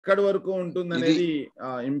ఎక్కడి వరకు ఉంటుంది అనేది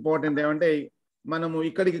ఇంపార్టెంట్. ఏమంటే మనము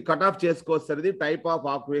ఇక్కడికి కట్ ఆఫ్ చేసుకోవచ్చు సార్. ఇది టైప్ ఆఫ్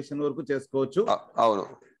ఆక్యుపేషన్ వరకు చేసుకోవచ్చు. అవును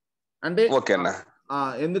అంటే ఓకేనా,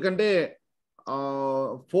 ఎందుకంటే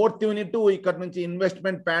 4th యూనిట్ ఇక్కడ నుంచి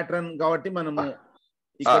ఇన్వెస్ట్మెంట్ ప్యాటర్న్ కాబట్టి మనము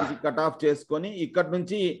ఇక్కడికి కట్ ఆఫ్ చేసుకొని ఇక్కడ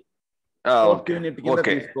నుంచి 4th యూనిట్ కింద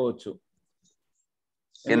తీసుకోవచ్చు.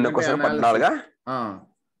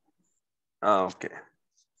 ఓకే.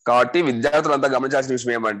 కాబట్టి విద్యార్థులంతా గమనించాల్సిన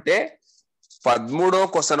విషయం ఏమంటే 13వ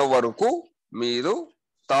క్వశ్చన్ వరకు మీరు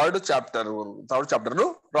థర్డ్ చాప్టర్ ను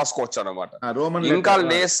రాసుకోవచ్చు అన్నమాట. ఇంకా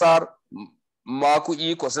లేదు సార్ మాకు ఈ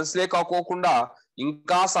క్వశ్చన్స్ లే కాకోకుండా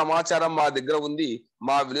ఇంకా సమాచారం మా దగ్గర ఉంది,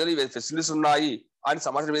 మా విలేజ్ ఫెసిలిటీస్ ఉన్నాయి అని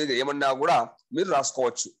సమాచారం మీద ఏమన్నా కూడా మీరు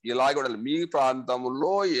రాసుకోవచ్చు. ఇలాగే ఉండాలి. మీ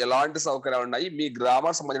ప్రాంతంలో ఎలాంటి సౌకర్యాలు ఉన్నాయి, మీ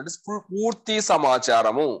గ్రామానికి సంబంధించిన పూర్తి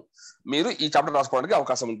సమాచారము మీరు ఈ చాప్టర్ రాసుకోవడానికి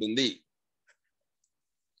అవకాశం ఉంటుంది.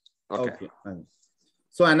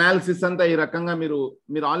 సో అనాలిసిస్ అంతా ఈ రకంగా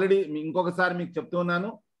మీరు ఆల్రెడీ ఇంకొకసారి మీకు చెప్తున్నాను,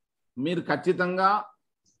 మీరు ఖచ్చితంగా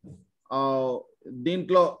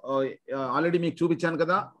దీంట్లో ఆల్రెడీ మీకు చూపించాను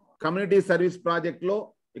కదా, కమ్యూనిటీ సర్వీస్ ప్రాజెక్ట్ లో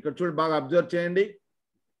ఇక్కడ చూడండి, బాగా అబ్జర్వ్ చేయండి.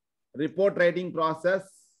 Report writing process,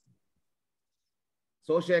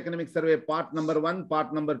 socio economic survey part number 1,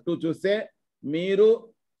 part number 2 చూస్తే మీరు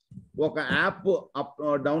ఒక యాప్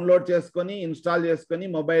డౌన్లోడ్ చేసుకొని ఇన్స్టాల్ చేసుకొని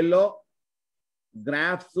మొబైల్లో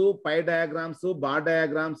గ్రాఫ్స్, పై డయాగ్రామ్స్, బార్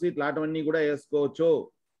డయాగ్రామ్స్ ఇట్లాంటివన్నీ కూడా వేసుకోవచ్చు.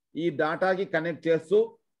 ఈ డాటాకి కనెక్ట్ చేస్తూ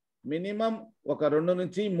మినిమం ఒక 2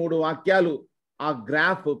 నుంచి 3 వాక్యాలు ఆ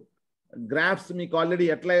గ్రాఫ్స్ మీకు ఆల్రెడీ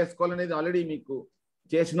ఎట్లా వేసుకోవాలనేది ఆల్రెడీ మీకు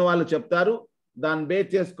చేసిన వాళ్ళు చెప్తారు. దాన్ని బేస్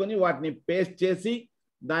చేసుకొని వాటిని పేస్ట్ చేసి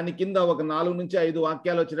దాని కింద ఒక 4 నుంచి 5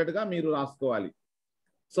 వాక్యాలు వచ్చేటట్టుగా మీరు రాసుకోవాలి.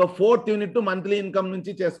 So 4th unit monthly income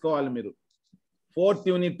నుంచి చేసుకోవాలి. మీరు 4th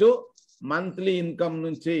యూనిట్ మంత్లీ ఇన్కమ్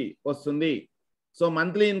నుంచి వస్తుంది. సో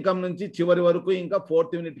మంత్లీ ఇన్కమ్ నుంచి చివరి వరకు ఇంకా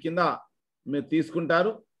 4th యూనిట్ కింద మీరు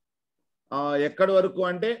తీసుకుంటారు. ఎక్కడి వరకు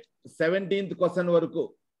అంటే 17th క్వశ్చన్ వరకు,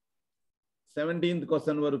 17th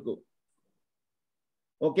క్వశ్చన్ వరకు.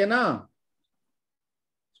 ఓకేనా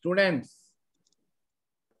స్టూడెంట్స్?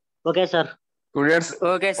 Okay sir.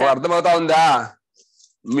 స్టూడెంట్స్ అర్థమవుతా ఉందా?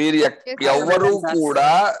 మీరు ఎవరు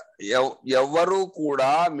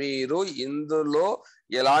కూడా మీరు ఇందులో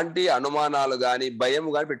ఎలాంటి అనుమానాలు గాని భయం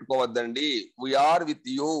గాని పెట్టుకోవద్దండి. We are with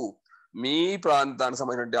you. మీ ప్రాంతానికి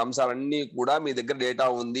సంబంధించిన అంశాలన్నీ కూడా మీ దగ్గర డేటా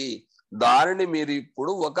ఉంది. దానిని మీరు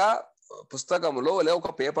ఇప్పుడు ఒక పుస్తకంలో లేదా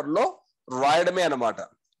ఒక పేపర్ లో రాయడమే అన్నమాట.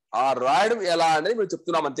 ఆ రాయడం ఎలా అనేది మీరు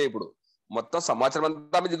చెప్తున్నాం అంతే. ఇప్పుడు మొత్తం సమాచారం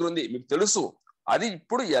అంతా మీ దగ్గర ఉంది, మీకు తెలుసు. అది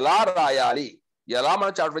ఇప్పుడు ఎలా రాయాలి, ఎలా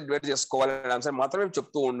మనం చాప్టర్ డివైడ్ చేసుకోవాలి అనే అంశాన్ని మాత్రమే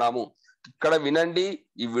చెప్తూ ఉన్నాము. ఇక్కడ వినండి,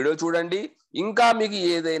 ఈ వీడియో చూడండి. ఇంకా మీకు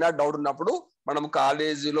ఏదైనా డౌట్ ఉన్నప్పుడు మనం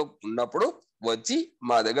కాలేజీలో ఉన్నప్పుడు వచ్చి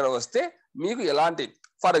మా దగ్గర వస్తే మీకు ఎలాంటి,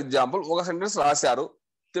 ఫర్ ఎగ్జాంపుల్ ఒక సెంటెన్స్ రాశారు,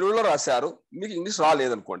 తెలుగులో రాశారు, మీకు ఇంగ్లీష్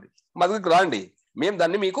రాలేదనుకోండి, మా దగ్గరికి రండి. మేము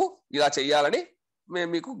దాన్ని మీకు ఇలా చెయ్యాలని మేము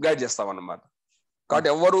మీకు గైడ్ చేస్తామన్నమాట. కాబట్టి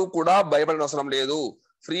ఎవరు కూడా భయపడిన అవసరం లేదు.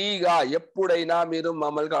 ఫ్రీగా ఎప్పుడైనా మీరు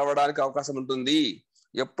మమ్మల్ని కలవడానికి అవకాశం ఉంటుంది,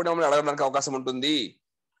 ఎప్పుడైనా మమ్మల్ని అడగడానికి అవకాశం ఉంటుంది.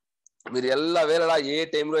 మీరు ఎల్లవేళలా ఏ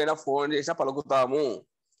టైంలో అయినా ఫోన్ చేసినా పలుకుతాము.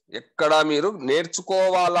 ఎక్కడ మీరు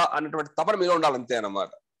నేర్చుకోవాలా అన్నటువంటి తపన మీలో ఉండాలి, అంతే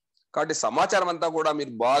అన్నమాట. కాబట్టి సమాచారం అంతా కూడా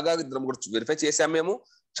మీరు బాగా వెరిఫై చేశాము. మేము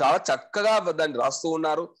చాలా చక్కగా దాన్ని రాస్తూ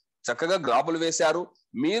ఉన్నారు, చక్కగా గ్రాఫులు వేశారు.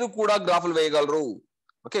 మీరు కూడా గ్రాఫులు వేయగలరు.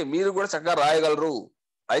 ఓకే, మీరు కూడా చక్కగా రాయగలరు.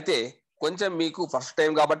 అయితే కొంచెం మీకు ఫస్ట్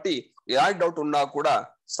టైం కాబట్టి ఎలాంటి డౌట్ ఉన్నా కూడా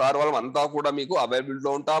సార్ వాళ్ళం అంతా కూడా మీకు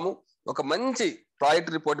అవైలబిలిటీలో ఉంటాము. ఒక మంచి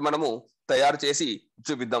ప్రాజెక్ట్ రిపోర్ట్ మనము తయారు చేసి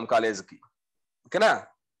చూపిద్దాం కాలేజీకి. ఓకేనా?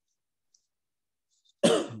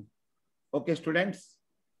 Okay students.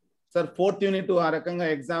 Sir 4th unit ఆ రకంగా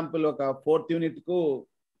ఎగ్జాంపుల్ ఒక 4th యూనిట్ కు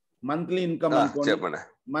మంత్లీ ఇన్కమ్ అనుకోండి.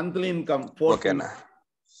 Monthly income 4th.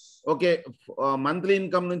 Okay, monthly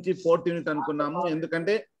income నుంచి 4th యూనిట్ అనుకున్నాము.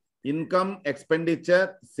 ఎందుకంటే income, expenditure,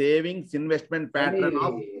 savings, investment pattern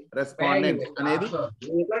of respondent అనేది.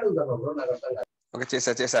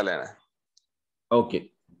 Okay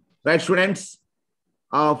right students.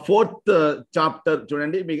 4th chapter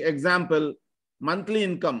చూడండి. మీకు ఎగ్జాంపుల్ మంత్లీ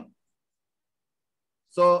ఇన్కమ్.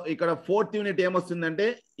 సో ఇక్కడ 4th యూనిట్ ఏమొస్తుందంటే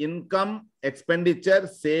income, expenditure,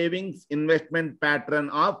 savings, investment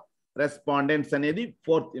pattern of respondents అనేది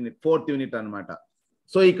 4th unit అన్నమాట.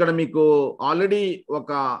 సో ఇక్కడ మీకు ఆల్రెడీ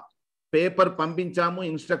ఒక పేపర్ పంపించాము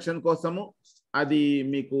ఇన్స్ట్రక్షన్ కోసము. అది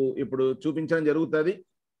మీకు ఇప్పుడు చూపించడం జరుగుతుంది.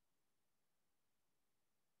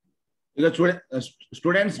 ఇక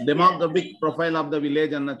students, demographic profile of the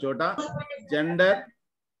village అన్న చోట gender,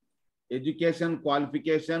 education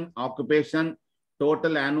qualification, occupation,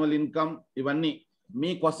 total annual income, ఇవన్నీ మీ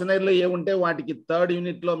క్వశ్చనైర్లో ఏముంటే వాటికి 3rd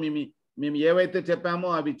యూనిట్లో మేము ఏవైతే చెప్పామో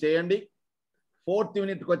అవి చేయండి. 4th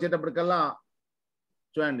యూనిట్కి వచ్చేటప్పటికల్లా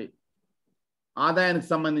చూడండి, ఆదాయానికి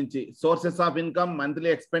సంబంధించి sources of income, monthly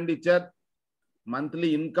expenditure, monthly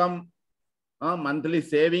income, monthly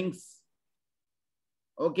savings.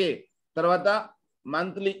 Okay, తర్వాత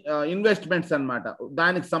మంత్లీ ఇన్వెస్ట్మెంట్స్ అన్నమాట.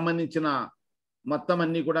 దానికి సంబంధించిన మొత్తం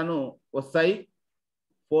అన్ని కూడాను వస్తాయి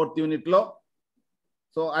 4th యూనిట్లో.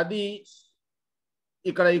 సో అది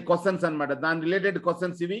ఇక్కడ ఈ క్వశ్చన్స్ అన్నమాట, దాని రిలేటెడ్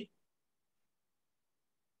క్వశ్చన్స్ ఇవి.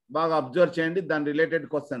 బాగా అబ్జర్వ్ చేయండి దాని related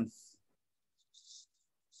questions.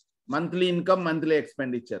 Monthly income, monthly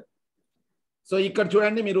expenditure. So ఇక్కడ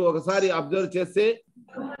చూడండి, మీరు ఒకసారి అబ్జర్వ్ చేస్తే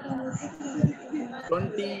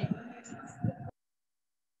 20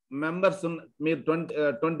 మెంబర్స్ మీరు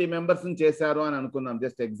 20 మెంబర్స్ చేశారు అని అనుకుందాం,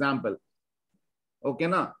 జస్ట్ ఎగ్జాంపుల్.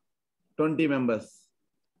 ఓకేనా, 20 మెంబర్స్.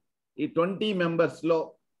 ఈ 20 మెంబర్స్ లో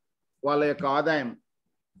వాళ్ళ యొక్క ఆదాయం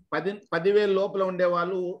 10,000 లోపల ఉండే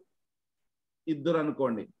వాళ్ళు 2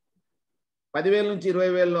 అనుకోండి. 10,000 నుంచి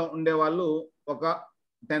 20,000 ఉండే వాళ్ళు ఒక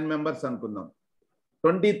 10 మెంబర్స్ అనుకుందాం.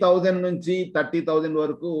 20,000 నుంచి 30,000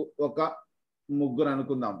 వరకు ఒక 3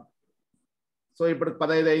 అనుకుందాం. సో ఇప్పుడు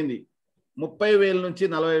 15 అయింది. 30,000 నుంచి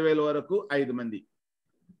 40,000 వరకు 5 మంది.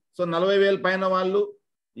 సో 40,000 పైన వాళ్ళు,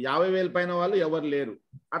 50,000 పైన వాళ్ళు ఎవరు లేరు.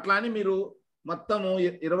 అట్లా అని మీరు మొత్తము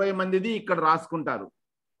 20 మందిది ఇక్కడ రాసుకుంటారు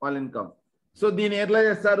వాళ్ళ ఇన్కమ్. సో దీన్ని ఎట్లా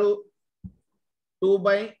చేస్తారు,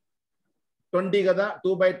 2/20 కదా,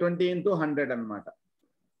 2/20 × 100 అన్నమాట.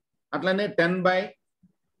 అట్లనే 10/20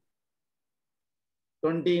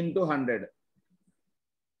 × 100.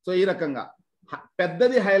 సో ఈ రకంగా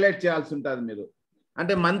పెద్దది హైలైట్ చేయాల్సి ఉంటుంది మీరు.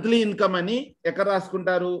 అంటే మంత్లీ ఇన్కమ్ అని ఎక్కడ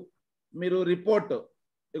రాసుకుంటారు మీరు, రిపోర్ట్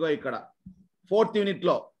ఇగో ఇక్కడ 4th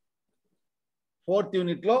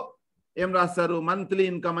యూనిట్లో ఏం రాస్తారు, మంత్లీ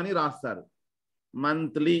ఇన్కమ్ అని రాస్తారు.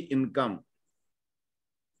 మంత్లీ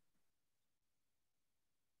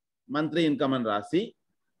ఇన్కమ్ అని రాసి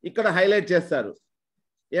ఇక్కడ హైలైట్ చేస్తారు.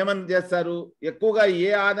 ఏమని చేస్తారు, ఎక్కువగా ఏ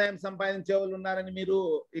ఆదాయం సంపాదించే వాళ్ళు ఉన్నారని మీరు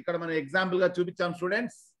ఇక్కడ మనం ఎగ్జాంపుల్ గా చూపించాం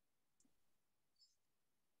స్టూడెంట్స్.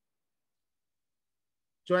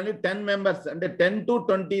 చూడండి, 10 మెంబర్స్ అంటే 10 to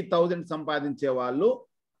 20,000 సంపాదించే వాళ్ళు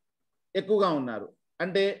ఎక్కువగా ఉన్నారు.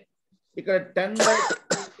 అంటే ఇక్కడ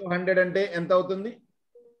 10/100 అంటే ఎంత అవుతుంది,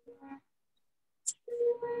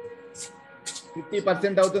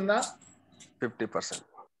 50% అవుతుందా? 50%.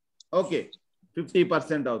 ఓకే,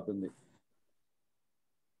 50% అవుతుంది.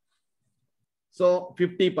 సో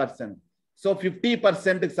 50%. సో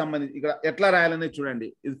 50% కి సంబంధించి ఇక్కడ ఎట్లా రాయాలనేది చూడండి.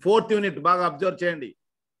 ఇది 4th యూనిట్, బాగా అబ్జర్వ్ చేయండి.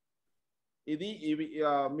 ఇవి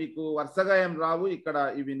మీకు వరుసగా ఏం రావు ఇక్కడ,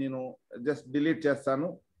 ఇవి నేను జస్ట్ డిలీట్ చేస్తాను.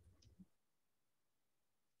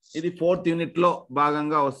 ఇది 4th యూనిట్లో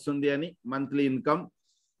భాగంగా వస్తుంది అని మంత్లీ ఇన్కమ్.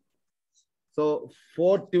 సో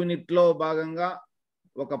 4th యూనిట్లో భాగంగా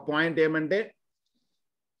ఒక పాయింట్ ఏమంటే,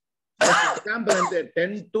 ఎగ్జాంపుల్ అంటే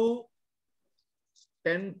 10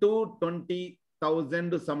 to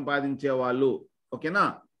 20,000 సంపాదించే వాళ్ళు. ఓకేనా,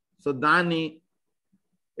 సో దాన్ని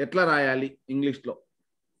ఎట్లా రాయాలి ఇంగ్లీష్లో.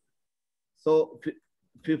 So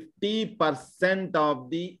 50% of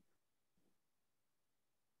the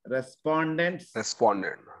respondents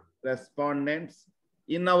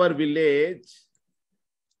in our village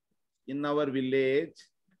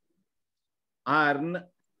earn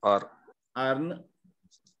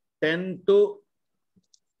 10 to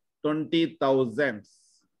 20,000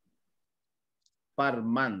 per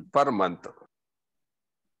month.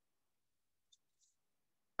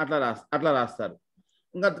 అట్లా రాస్తారు.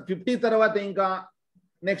 ఇంకా 50 తర్వాత ఇంకా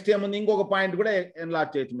నెక్స్ట్ ఏముంది, ఇంకొక పాయింట్ కూడా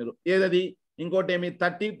ఎన్లార్జ్ చేయొచ్చు మీరు. ఏదది, ఇంకోటి ఏమి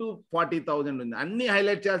 30 to 40,000 ఉంది. అన్ని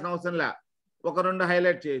హైలైట్ చేయాల్సిన అవసరం లే, 1-2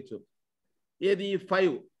 హైలైట్ చేయొచ్చు. ఏది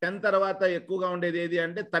 5, 10 తర్వాత ఎక్కువగా ఉండేది ఏది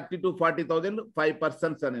అంటే 30 to 40,000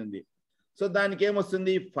 5% అని ఉంది. సో దానికి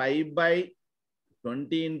ఏమొస్తుంది,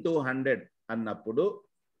 5/20 × 100 అన్నప్పుడు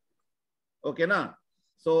ఓకేనా.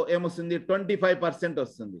 సో ఏమొస్తుంది, 25%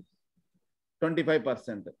 వస్తుంది,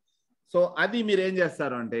 25%. సో అది మీరు ఏం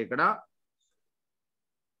చేస్తారు అంటే ఇక్కడ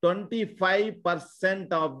 25%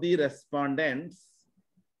 of the respondents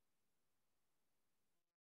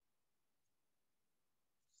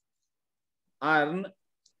earn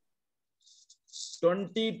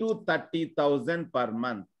 20 to 30,000 per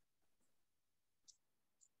month.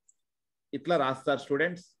 ఇట్లా రాస్తారు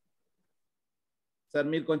స్టూడెంట్స్. సార్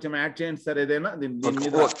మీరు కొంచెం యాడ్ చేయండి సార్ ఏదైనా దీని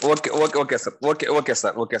మీద. ఓకే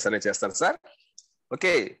సార్ నేను చేస్తాను సార్.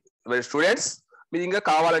 ఓకే స్టూడెంట్స్, మీరు ఇంకా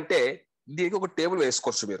కావాలంటే దీనికి ఒక టేబుల్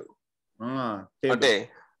వేసుకోవచ్చు మీరు. అంటే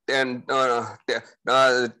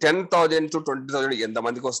 10,000 to 20,000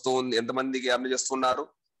 ఎంతమందికి వస్తుంది, ఎంతమందికి అమలు చేస్తున్నారు,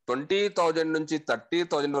 20,000 నుంచి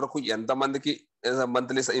 30,000 వరకు ఎంతమందికి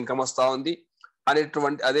మంత్లీ ఇన్కమ్ వస్తా ఉంది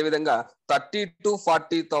అనేటువంటి, అదే విధంగా 30 to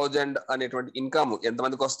 40,000 అనేటువంటి ఇన్కమ్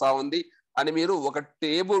ఎంతమందికి వస్తా ఉంది, అని మీరు ఒక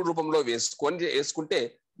టేబుల్ రూపంలో వేసుకుంటే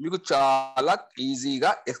మీకు చాలా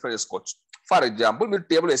ఈజీగా ఎక్స్ప్లెయిన్ చేసుకోవచ్చు. ఫర్ ఎగ్జాంపుల్ మీరు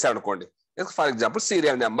table వేసారనుకోండి, for example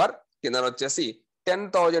serial number కింద వచ్చేసి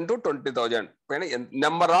 10,000 to 20,000 పైన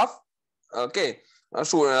number of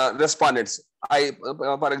respondents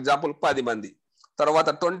for example 10 మంది, తర్వాత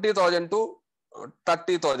 20,000 to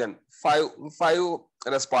 30,000 5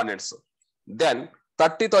 respondents, then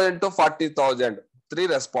 30,000 to 40,000 3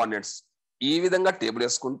 respondents. ఈ విధంగా టేబుల్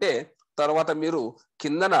వేసుకుంటే తర్వాత మీరు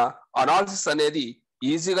కిందన అనాలిసిస్ అనేది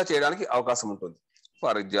ఈజీగా చేయడానికి అవకాశం ఉంటుంది.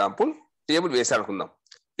 For example table వేసానుకుందాం.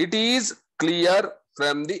 It is clear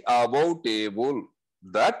from the above table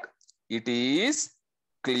that it is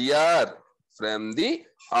clear from the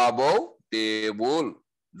above table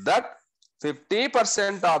that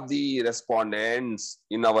 50% of the respondents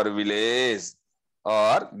in our village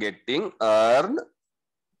are getting earned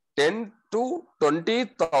 10 to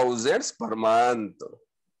 20,000 per month.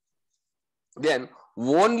 Then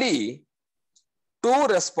only 2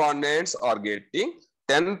 respondents are getting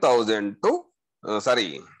 10,000 to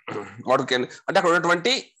what can అంటే అక్కడ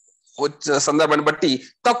ఉన్నటువంటి సందర్భాన్ని బట్టి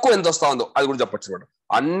తక్కువ ఎంత వస్తా ఉందో అది కూడా చెప్పొచ్చు అన్నమాట.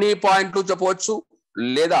 అన్ని పాయింట్లు చెప్పవచ్చు,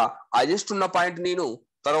 లేదా హైయెస్ట్ ఉన్న పాయింట్ నేను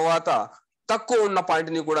తర్వాత తక్కువ ఉన్న పాయింట్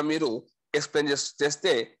ని కూడా మీరు ఎక్స్ప్లెయిన్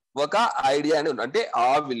చేస్తే ఒక ఐడియా అని అంటే ఆ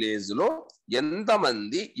విలేజ్ లో ఎంత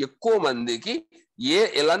మంది ఎక్కువ మందికి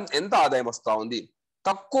ఎంత ఆదాయం వస్తా ఉంది,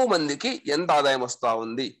 తక్కువ మందికి ఎంత ఆదాయం వస్తా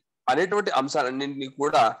ఉంది అనేటువంటి అంశాలన్నింటినీ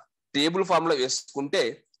కూడా టేబుల్ ఫామ్ లో వేసుకుంటే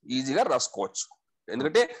ఈజీగా రాసుకోవచ్చు.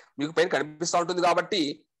 ఎందుకంటే మీకు పైన కనిపిస్తూ ఉంటుంది కాబట్టి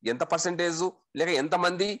ఎంత పర్సెంటేజ్ లేక ఎంత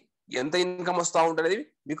మంది ఎంత ఇన్కమ్ వస్తా ఉంటుంది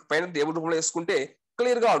మీకు పైన టేబుల్ రూపంలో వేసుకుంటే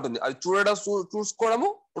క్లియర్ గా ఉంటుంది. అది చూసుకోవడము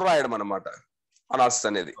రాయడం అన్నమాట అనాలిసిస్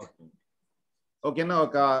అనేది. ఓకేనా?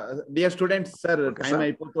 ఒక డియర్ స్టూడెంట్స్ సార్, టైం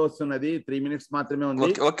అయిపోతూ వస్తున్నది, 3 minutes మాత్రమే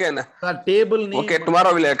ఉంది. ఓకేనా? టేబుల్ ని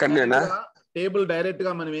tomorrow will continue. Table direct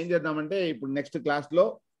గా మనం ఏం చేద్దామంటే ఇప్పుడు నెక్స్ట్ క్లాస్ లో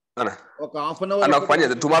ఒక హాఫ్ అన్ అవర్ పని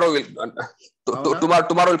చేద్దాం. టుమారో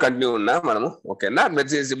విల్ కంటిన్యూ ఉన్నా మనము. ఓకేనా?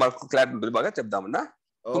 మెసేజ్ క్లారిటీ ఉంటుంది, బాగా చెప్దామన్నా.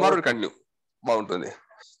 టుమారో విల్ కంటిన్యూ బాగుంటుంది.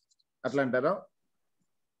 అట్లా అంటారా?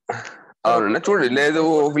 అవునన్నా, చూడండి లేదు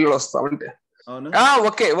పిల్లలు వస్తామంటే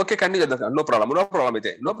ఓకే ఓకే కంటిన్యూ చేద్దాం. నో ప్రాబ్లం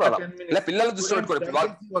అయితే నో ప్రాబ్లం. పిల్లలు దృష్టి పెట్టుకోండి,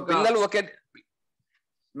 పిల్లలు ఓకే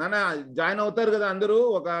నాన్న జాయిన్ అవుతారు కదా అందరూ,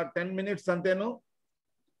 ఒక 10 minutes అంతేను.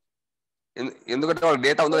 ఎందుకంటే వాళ్ళకి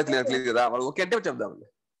డేటా ఉందో తెలియదు కదా, వాళ్ళు ఓకే అంటే చెప్దాం.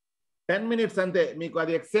 10 minutes అంతే. మీకు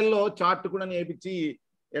అది ఎక్సెల్ లో చార్ట్ కూడా నేర్పించి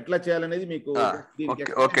ఎట్లా చేయాలనేది మీకు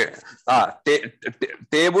ఓకే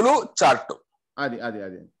టేబుల్ చార్ట్ అది అది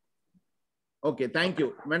అది ఓకే. Thank you.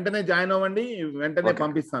 వెంటనే జాయిన్ అవ్వండి, వెంటనే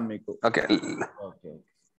పంపిస్తాను మీకు. ఓకే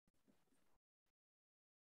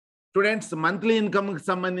స్టూడెంట్స్, మంత్లీ ఇన్కమ్ కి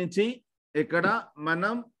సంబంధించి ఇక్కడ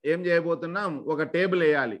మనం ఏం చేయబోతున్నాం, ఒక టేబుల్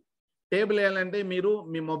వేయాలి. టేబుల్ వేయాలంటే మీరు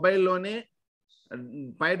మీ మొబైల్లోనే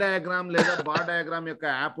పై డయాగ్రామ్ లేదా బార్ డయాగ్రామ్ యొక్క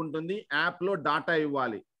యాప్ ఉంటుంది. యాప్ లో డాటా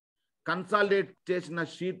ఇవ్వాలి. కన్సాలిడేట్ చేసిన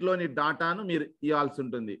షీట్ లోని డాటాను మీరు ఇవ్వాల్సి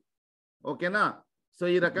ఉంటుంది. ఓకేనా? సో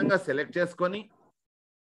ఈ రకంగా సెలెక్ట్ చేసుకొని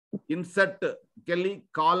ఇన్సర్ట్ కెళ్ళి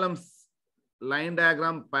కాలమ్స్, లైన్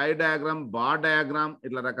డయాగ్రామ్, పై డయాగ్రామ్, బార్ డయాగ్రామ్,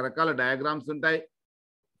 ఇట్లా రకరకాల డయాగ్రామ్స్ ఉంటాయి.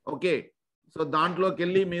 ఓకే, సో దాంట్లోకి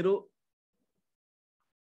వెళ్ళి మీరు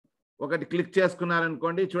ఒకటి క్లిక్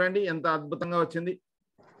చేసుకున్నారనుకోండి, చూడండి ఎంత అద్భుతంగా వచ్చింది.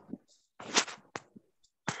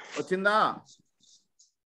 వచ్చిందా?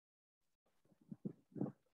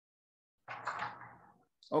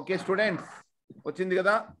 ఓకే స్టూడెంట్స్, వచ్చింది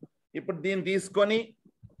కదా. ఇప్పుడు దీన్ని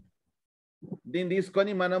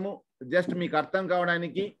తీసుకొని మనము జస్ట్ మీకు అర్థం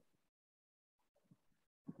కావడానికి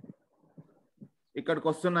ఇక్కడికి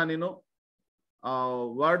వస్తున్నా. నేను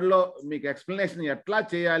వర్డ్ లో మీకు ఎక్స్ప్లెనేషన్ ఎట్లా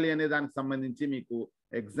చేయాలి అనే దానికి సంబంధించి మీకు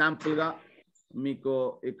ఎగ్జాంపుల్ గా మీకు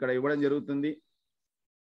ఇక్కడ ఇవ్వడం జరుగుతుంది.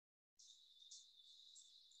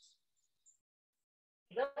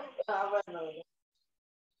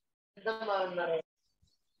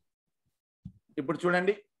 ఇప్పుడు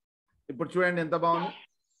చూడండి ఎంత బాగుంది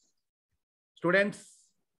స్టూడెంట్స్.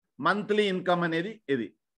 మంత్లీ ఇన్కమ్ అనేది ఇది.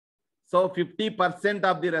 So 50%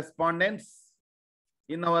 of the respondents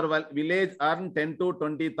in our village earn 10 to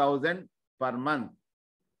 20,000 per month.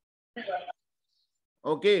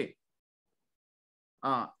 Okay.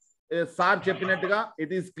 Sir cheppinattuga,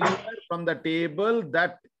 it is clear from the table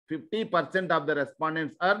that 50% of the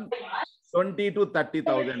respondents earn 20 to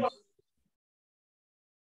 30,000.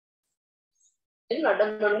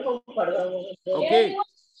 Okay,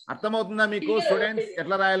 అర్థమవుతుందా మీకు స్టూడెంట్స్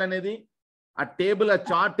ఎట్లా రాయాలనేది? ఆ table, ఆ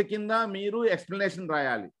chart కింద మీరు explanation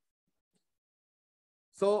రాయాలి.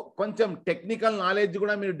 So కొంచెం technical knowledge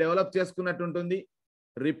కూడా మీరు డెవలప్ చేసుకున్నట్టు ఉంటుంది.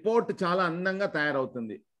 రిపోర్ట్ చాలా అందంగా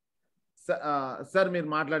తయారవుతుంది. సార్ మీరు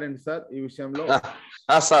మాట్లాడండి సార్ ఈ విషయంలో.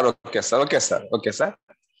 Sir okay sir.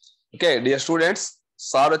 Okay dear students,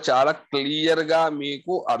 sir చాలా క్లియర్ గా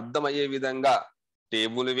మీకు అర్థమయ్యే విధంగా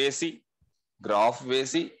టేబుల్ వేసి గ్రాఫ్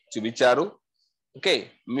వేసి చూపించారు. ఓకే,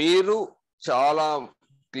 మీరు చాలా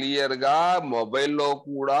క్లియర్ గా మొబైల్లో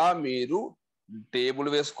కూడా మీరు టేబుల్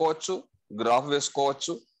వేసుకోవచ్చు, గ్రాఫ్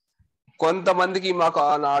వేసుకోవచ్చు. కొంతమందికి మాకు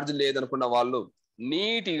ఆ నాలెడ్జ్ లేదనుకున్న వాళ్ళు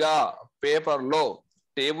నీట్గా పేపర్ లో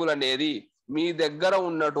టేబుల్ అనేది మీ దగ్గర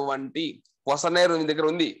ఉన్నటువంటి క్వెషనైర్ మీ దగ్గర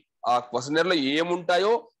ఉంది, ఆ క్వెషనైర్ లో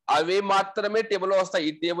ఏముంటాయో అవే మాత్రమే టేబుల్ లో వస్తాయి.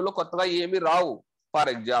 ఈ టేబుల్ లో కొత్తగా ఏమి రావు. ఫర్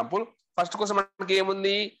ఎగ్జాంపుల్ ఫస్ట్ క్వశ్చన్ మనకి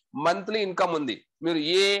ఏముంది, మంత్లీ ఇన్కమ్ ఉంది. మీరు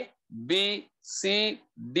ఏ బి సి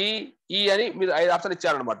డి ఈ అని మీరు 5 ఆప్షన్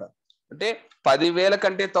ఇచ్చారనమాట. అంటే 10,000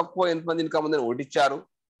 కంటే తక్కువ ఎంతమంది ఇన్కమ్ ఉందని ఒకటి ఇచ్చారు,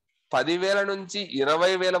 10,000 నుంచి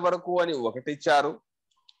 20,000 వరకు అని ఒకటి ఇచ్చారు,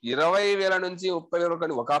 20,000 నుంచి 30,000 వరకు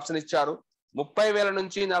అని ఒక ఆప్షన్ ఇచ్చారు, 30,000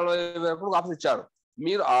 నుంచి 40,000 వరకు ఒక ఆప్షన్ ఇచ్చారు.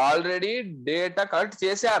 మీరు ఆల్రెడీ డేటా కలెక్ట్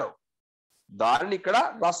చేశారు, దానిని ఇక్కడ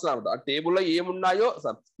రాస్తున్నారు. ఆ టేబుల్లో ఏమున్నాయో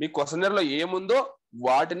మీ క్వెషనైర్ లో ఏముందో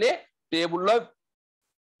వాటినే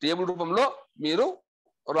టేబుల్ రూపంలో మీరు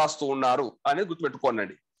రాస్తూ ఉన్నారు అనేది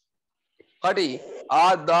గుర్తుపెట్టుకోనండి. కాబట్టి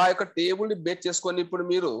దా యొక్క టేబుల్ ని బేస్ చేసుకొని ఇప్పుడు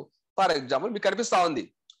మీరు ఫర్ ఎగ్జాంపుల్ మీకు కనిపిస్తా ఉంది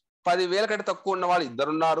 10,000 కంటే తక్కువ ఉన్న వాళ్ళు 2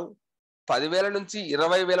 ఉన్నారు, 10,000 నుంచి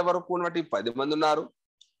 20,000 వరకు ఉన్నటువంటి 10 మంది ఉన్నారు,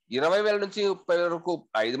 20,000 నుంచి 30,000 వరకు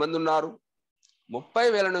 5 మంది ఉన్నారు,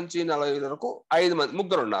 30,000 నుంచి 40,000 వరకు 5 మంది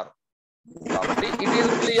 3 ఉన్నారు. కాబట్టి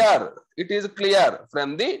it is clear from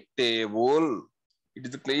the table. It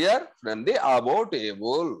is clear from the above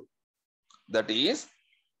table. That is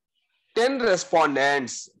 10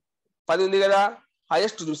 respondents. 10 ఉంది కదా,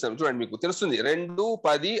 హైయెస్ట్ చూసాం చూడండి, మీకు తెలుస్తుంది 2,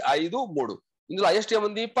 10, 5, 3. ఇందులో హైయెస్ట్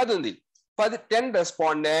ఏముంది, 10 ఉంది. 10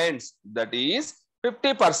 respondents, that is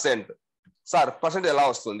 50%. Sir percent ఎలా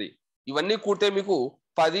వస్తుంది? ఇవన్నీ కూడితే మీకు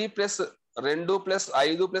 10 + 2 +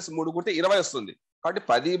 5 + 3 కూడితే 20 వస్తుంది. కాబట్టి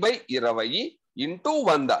 10/20 ×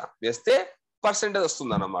 100 వేస్తే పర్సెంటేజ్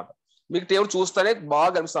వస్తుంది అన్నమాట. మీకు టేబుల్ చూస్తేనే బాగా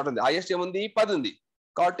కనిపిస్తుంటుంది. హైయెస్ట్ ఏముంది, 10 ఉంది.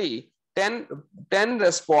 కాబట్టి 10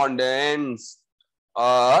 respondents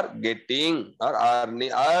are getting or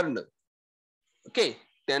earned, okay,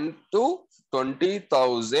 10 to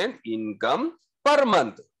 20,000 income per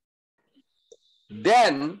month.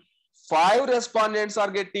 Then 5 respondents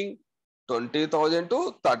are getting 20,000 to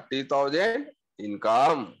 30,000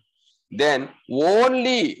 income. Then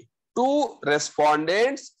only 2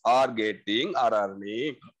 respondents are getting or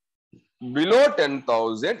earning below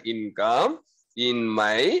 10,000 income in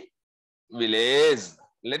my village.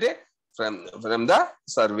 Let it from the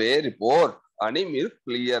survey report అని మీరు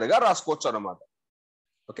clear గా రాసుకోవచ్చు అన్నమాట.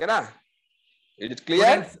 ఓకేనా? It is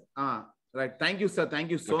clear? Right, thank you sir,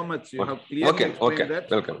 thank you so much. You have clearly explained that.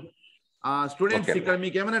 Welcome. Students, ఇక్కడ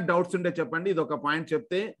మీకు ఏమైనా doubts ఉంటే చెప్పండి. ఇది ఒక పాయింట్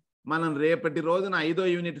చెప్తే మనం రేపటి రోజున 5వ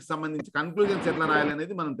యూనిట్ కి సంబంధించి కన్క్లూజన్స్ ఎట్లా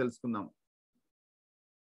రాయాలనేది మనం తెలుసుకుందాం.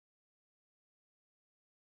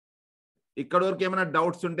 ఇక్కడ వరకు ఏమైనా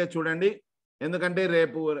డౌట్స్ ఉంటే చూడండి, ఎందుకంటే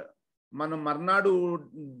రేపు మనం మర్నాడు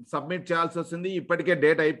సబ్మిట్ చేయాల్సి వస్తుంది. ఇప్పటికే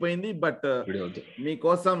డేట్ అయిపోయింది, బట్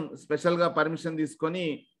మీకోసం స్పెషల్ గా పర్మిషన్ తీసుకొని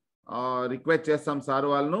రిక్వెస్ట్ చేస్తాం సార్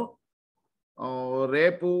వాళ్ళను.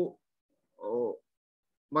 రేపు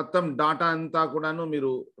మొత్తం డాటా అంతా కూడాను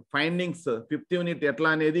మీరు ఫైండింగ్స్ 5th యూనిట్ ఎట్లా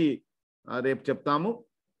అనేది రేపు చెప్తాము.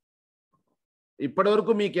 ఇప్పటి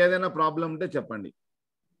వరకు మీకు ఏదైనా ప్రాబ్లం ఉంటే చెప్పండి.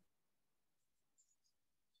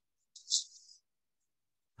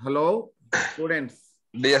 Hello students.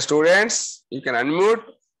 Dear students, you can unmute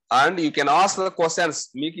and you can ask the questions.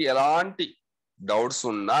 మీకు ఎలాంటి డౌట్స్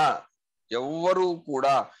ఉన్నా ఎవరు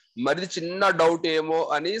కూడా మరి చిన్న డౌట్ ఏమో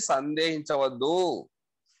అని సందేహించవద్దు.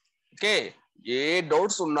 ఓకే, ఏ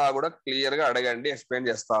డౌట్స్ ఉన్నా కూడా క్లియర్ గా అడగండి, ఎక్స్ప్లెయిన్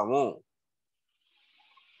చేస్తాము.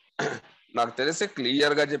 నాకు తెలిసి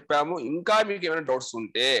క్లియర్ గా చెప్పాము. ఇంకా మీకు ఏమైనా డౌట్స్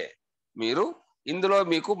ఉంటే మీరు ఇందులో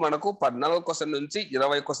మనకు 14 క్వశ్చన్ నుంచి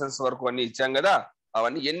 20 క్వశ్చన్స్ వరకు అన్ని ఇచ్చాం కదా,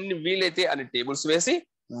 అవన్నీ ఎన్ని వీలైతే అన్ని టేబుల్స్ వేసి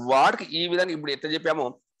వాటికి ఈ విధంగా ఇప్పుడు ఎట్లా చెప్పాము.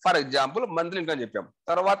 ఫర్ ఎగ్జాంపుల్ మంత్లీ ఇన్కమ్ చెప్పాము,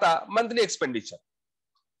 తర్వాత మంత్లీ ఎక్స్పెండిచర్,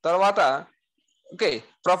 తర్వాత okay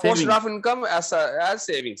proportion of income as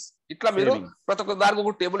savings. ఇట్లా మీరు ప్రతి ఒక్క దానికి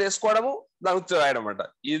ఒక టేబుల్ వేసుకోవడము, దానికి రాయడం అనమాట.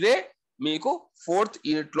 ఇదే మీకు 4th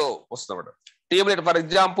యూనిట్ లో వస్తుంది table. For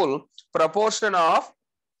example proportion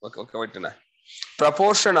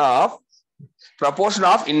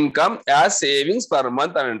of income as savings per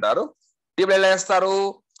month అని అంటారు. టేబుల్ ఎలా వేస్తారు?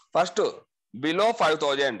 ఫస్ట్ బిలో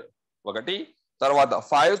 5,000 ఒకటి, తర్వాత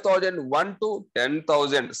 5,001 to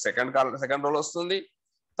 10,000 సెకండ్ రోల్ వస్తుంది,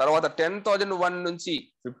 తర్వాత 10,001 నుంచి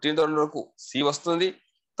 15,000 వరకు సి వస్తుంది,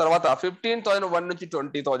 తర్వాత 15,001 నుంచి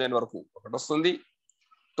 20,000 వరకు ఒకటి వస్తుంది,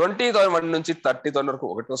 20,001 నుంచి 30,000 వరకు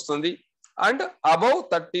ఒకటి వస్తుంది, అండ్ అబౌవ్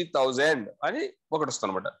 30,000 అని ఒకటి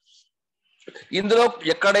వస్తుంది అనమాట. ఇందులో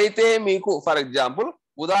ఎక్కడైతే మీకు ఫర్ ఎగ్జాంపుల్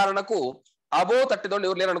ఉదాహరణకు అబోవ్ 30,000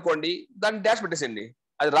 ఎవరు లేరు అనుకోండి, దాన్ని డాష్ పెట్టేసేయండి.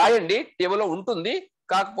 అది రాయండి, టేబుల్లో ఉంటుంది.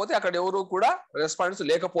 కాకపోతే అక్కడ ఎవరు కూడా రెస్పాండెంట్స్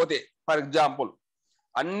లేకపోతే, ఫర్ ఎగ్జాంపుల్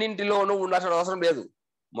అన్నింటిలోనూ ఉండాల్సిన అవసరం లేదు.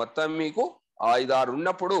 మొత్తం మీకు 5-6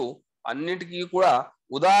 ఉన్నప్పుడు అన్నింటికి కూడా,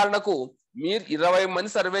 ఉదాహరణకు మీరు 20 మంది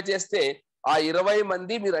సర్వే చేస్తే ఆ 20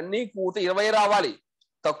 మంది మీరు అన్ని కూడితే 20 రావాలి.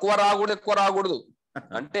 తక్కువ రాకూడదు, ఎక్కువ రాకూడదు.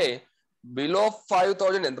 అంటే బిలో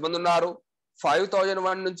 5,000 ఎంతమంది ఉన్నారు,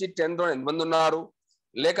 5,001 నుంచి 10,000 ఎంతమంది ఉన్నారు,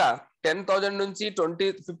 లేక 10,000 నుంచి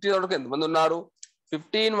 50,000 వరకు ఎంతమంది ఉన్నారు,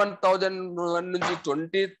 15,100 నుంచి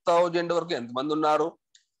 20,000 వరకు ఎంతమంది ఉన్నారు,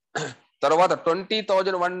 తర్వాత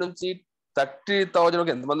 20,001 నుంచి 30,000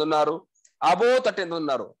 వరకు ఎంతమంది ఉన్నారు, అబోవ్ 30 ఎంతమంది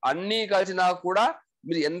ఉన్నారు. అన్ని కలిసినా కూడా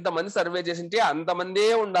మీరు ఎంతమంది సర్వే చేసింటే అంతమందే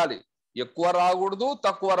ఉండాలి. ఎక్కువ రాకూడదు,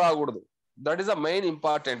 తక్కువ రాకూడదు. That is the main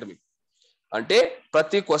important. మీకు అంటే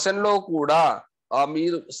ప్రతి క్వశ్చన్ లో కూడా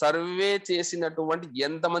మీరు సర్వే చేసినటువంటి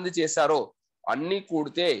ఎంతమంది చేశారో అన్ని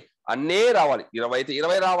కూడితే అన్నే రావాలి. 20 అయితే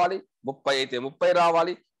 20 రావాలి, 30 అయితే 30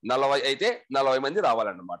 రావాలి, 40 అయితే 40 మంది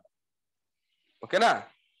రావాలన్నమాట. ఓకేనా?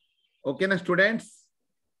 ఓకేనా స్టూడెంట్స్?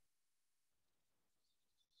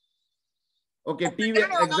 ఓకే, టీవీ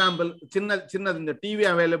ఎగ్జాంపుల్ చిన్నది ఉంది. టీవీ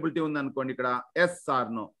అవైలబిలిటీ ఉంది అనుకోండి. ఇక్కడ ఎస్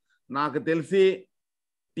ఆర్ నో. నాకు తెలిసి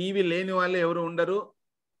టీవీ లేని వాళ్ళు ఎవరు ఉండరు.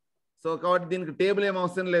 సో కాబట్టి దీనికి టేబుల్ ఏం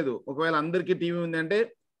అవసరం లేదు. ఒకవేళ అందరికీ టీవీ ఉంది అంటే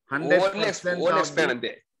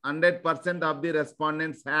 100% of the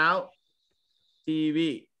respondents have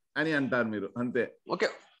TV అని అంటారు మీరు, అంతే. ఓకే,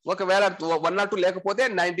 ఒకవేళ 1 or 2 లేకపోతే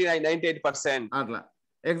 98%. అట్లా.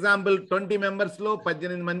 ఎగ్జాంపుల్ 20 మెంబర్స్ లో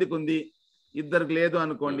 18 మందికి ఉంది, ఇద్దరికి లేదు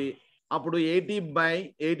అనుకోండి. అప్పుడు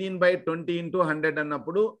 18/20 into 100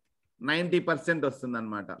 అన్నప్పుడు 90% వస్తుంది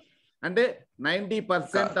అనమాట. అంటే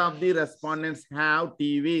 90% of the respondents have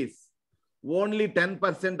TVs. Only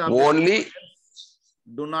 10% of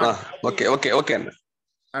do not. Okay okay okay అన్న,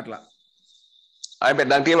 అట్లా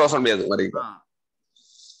దానికి అవసరం లేదు మరి.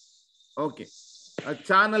 ఓకే,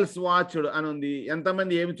 ఛానల్స్ వాచ్డ్ అని ఉంది.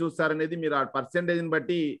 ఎంతమంది ఏమి చూస్తారనేది మీరు ఆ పర్సెంటేజ్ని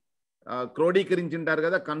బట్టి క్రోడీకరించింటారు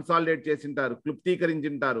కదా, కన్సాలిడేట్ చేసింటారు,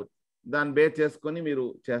 క్లుప్తీకరించింటారు. దాన్ని బేస్ చేసుకొని మీరు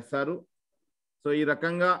చేస్తారు. సో ఈ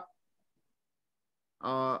రకంగా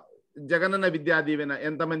జగనన్న విద్యా దీవెన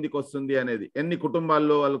ఎంతమందికి వస్తుంది అనేది, ఎన్ని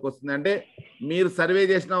కుటుంబాల్లో వాళ్ళకి వస్తుంది అంటే మీరు సర్వే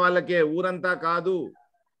చేసిన వాళ్ళకే, ఊరంతా కాదు.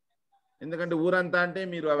 ఎందుకంటే ఊరంతా అంటే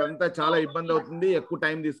మీరు అవంతా చాలా ఇబ్బంది అవుతుంది, ఎక్కువ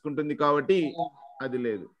టైం తీసుకుంటుంది కాబట్టి అది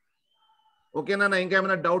లేదు. ఓకేనా?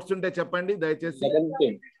 ఇంకేమైనా డౌట్స్ ఉంటే చెప్పండి దయచేసి.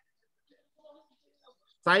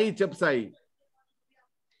 సాయి చెప్పు. Sai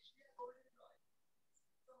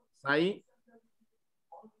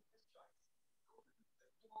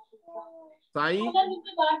Sai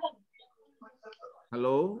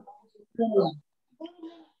hello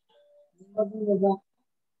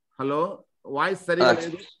hello, voice సరిగా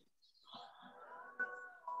లేదు.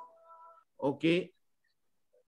 ఓకే,